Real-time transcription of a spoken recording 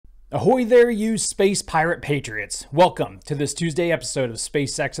Ahoy there, you space pirate patriots. Welcome to this Tuesday episode of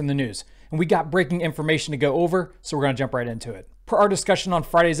SpaceX in the News. And we got breaking information to go over, so we're going to jump right into it. Per our discussion on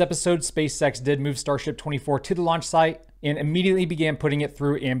Friday's episode, SpaceX did move Starship 24 to the launch site and immediately began putting it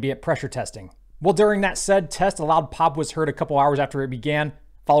through ambient pressure testing. Well, during that said test, a loud pop was heard a couple hours after it began,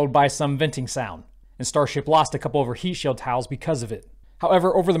 followed by some venting sound. And Starship lost a couple of her heat shield tiles because of it.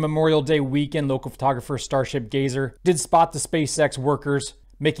 However, over the Memorial Day weekend, local photographer Starship Gazer did spot the SpaceX workers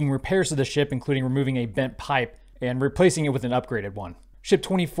making repairs to the ship, including removing a bent pipe and replacing it with an upgraded one. Ship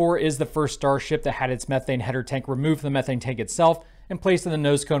 24 is the first Starship that had its methane header tank removed from the methane tank itself and placed in the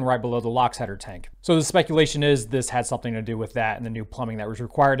nose cone right below the LOX header tank. So the speculation is this had something to do with that and the new plumbing that was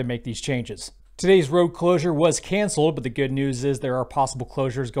required to make these changes. Today's road closure was canceled, but the good news is there are possible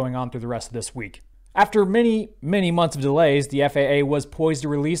closures going on through the rest of this week. After many months of delays, the FAA was poised to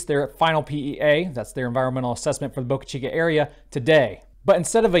release their final PEA, that's their environmental assessment for the Boca Chica area, today. But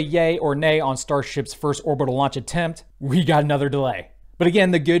instead of a yay or nay on Starship's first orbital launch attempt, we got another delay. But again,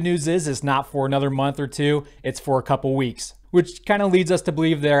 the good news is it's not for another month or two, it's for a couple weeks, which kind of leads us to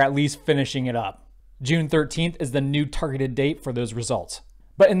believe they're at least finishing it up. June 13th is the new targeted date for those results.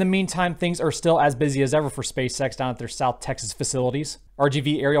 But in the meantime, things are still as busy as ever for SpaceX down at their South Texas facilities.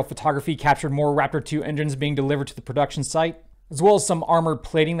 RGV aerial photography captured more Raptor 2 engines being delivered to the production site, as well as some armored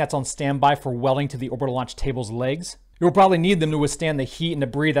plating that's on standby for welding to the orbital launch table's legs. You'll probably need them to withstand the heat and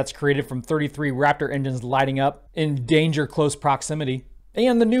debris that's created from 33 Raptor engines lighting up in danger close proximity.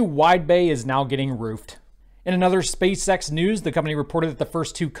 And the new wide bay is now getting roofed. In another SpaceX news, the company reported that the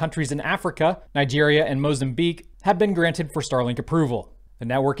first two countries in Africa, Nigeria and Mozambique, have been granted for Starlink approval. The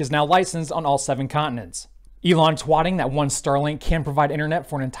network is now licensed on all 7 continents. Elon twatting that one Starlink can provide internet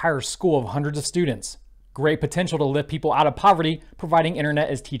for an entire school of hundreds of students. Great potential to lift people out of poverty, providing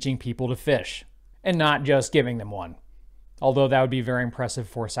internet is teaching people to fish. And not just giving them one. Although that would be very impressive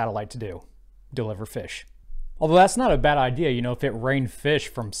for a satellite to do, deliver fish. Although that's not a bad idea, you know, if it rained fish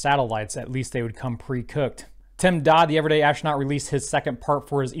from satellites, at least they would come pre-cooked. Tim Dodd, the everyday astronaut, released his second part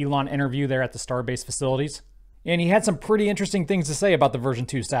for his Elon interview there at the Starbase facilities. And he had some pretty interesting things to say about the version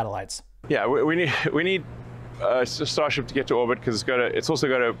 2 satellites. Yeah, we need Starship to get to orbit because it's the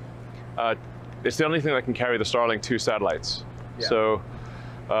only thing that can carry the Starlink 2 satellites. Yeah. So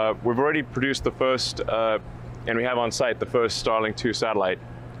we've already produced the first, and we have on site the first Starlink 2 satellite,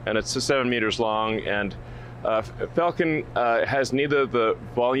 and it's 7 meters long, and Falcon has neither the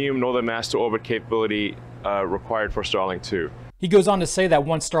volume nor the mass to orbit capability required for Starlink 2. He goes on to say that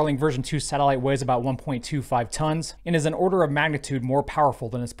one Starlink version 2 satellite weighs about 1.25 tons and is an order of magnitude more powerful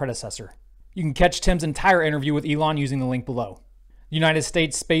than its predecessor. You can catch Tim's entire interview with Elon using the link below. The United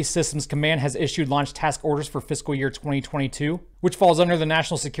States Space Systems Command has issued launch task orders for fiscal year 2022, which falls under the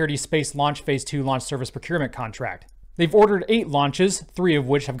National Security Space Launch Phase 2 Launch Service Procurement Contract. They've ordered 8 launches, 3 of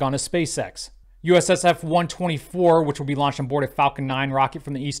which have gone to SpaceX. USSF-124, which will be launched on board a Falcon 9 rocket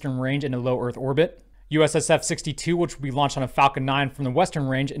from the Eastern Range into low Earth orbit. USSF-62, which will be launched on a Falcon 9 from the Western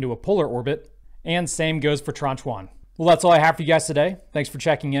Range into a polar orbit. And same goes for Tranche 1. Well, that's all I have for you guys today. Thanks for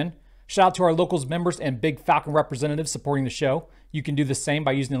checking in. Shout out to our locals members and big Falcon representatives supporting the show. You can do the same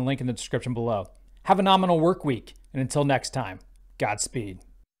by using the link in the description below. Have a phenomenal work week, and until next time, Godspeed.